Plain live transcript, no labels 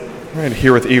Right,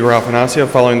 here with Igor Afanasyev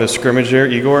following the scrimmage here.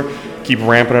 Igor, keep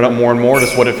ramping it up more and more.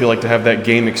 Just what did it feel like to have that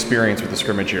game experience with the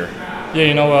scrimmage here?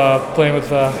 Yeah, playing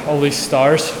with all these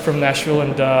stars from Nashville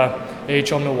and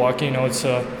AHL Milwaukee, it's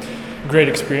a great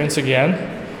experience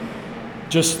again.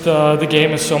 Just the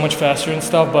game is so much faster and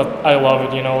stuff, but I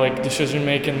love it, like decision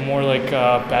making, more like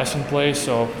passing play.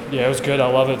 So yeah, it was good. I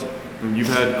love it. You've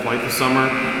had quite the summer.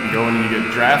 You go in and you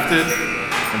get drafted,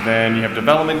 and then you have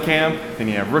development camp, then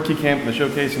you have rookie camp, the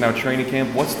showcase, and now training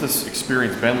camp. What's this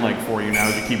experience been like for you now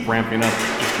as you keep ramping up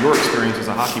just your experience as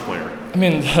a hockey player? I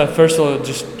mean, first of all,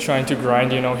 just trying to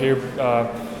grind, here,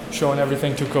 showing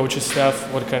everything to coach's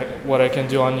staff, what I can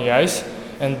do on the ice,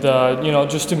 and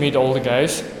just to meet all the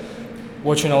guys.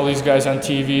 Watching all these guys on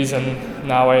TVs, and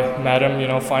now I met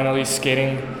them, finally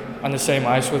skating on the same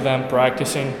ice with them,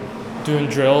 practicing, doing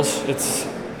drills.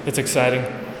 It's exciting.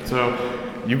 So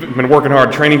you've been working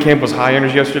hard. Training camp was high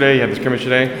energy yesterday. You had the scrimmage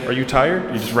today. Are you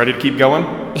tired? You just ready to keep going?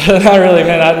 Not really,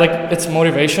 man. It's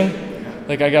motivation.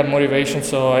 I got motivation,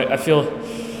 so I feel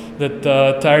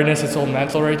that tiredness is all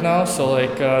mental right now. So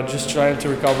just trying to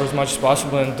recover as much as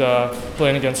possible, and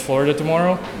playing against Florida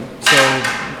tomorrow. So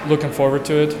looking forward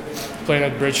to it. Playing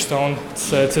at Bridgestone,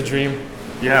 it's a dream.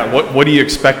 Yeah, what are you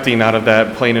expecting out of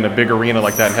that, playing in a big arena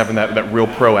like that and having that real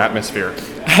pro atmosphere?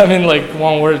 I mean,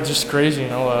 one word, just crazy,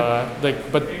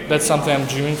 but that's something I'm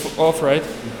dreaming of, right?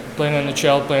 Playing in the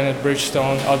NHL, playing at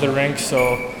Bridgestone, other rinks,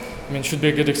 so it should be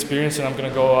a good experience, and I'm going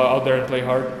to go out there and play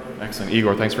hard. Excellent.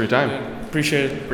 Igor, thanks for your time. Yeah, appreciate it.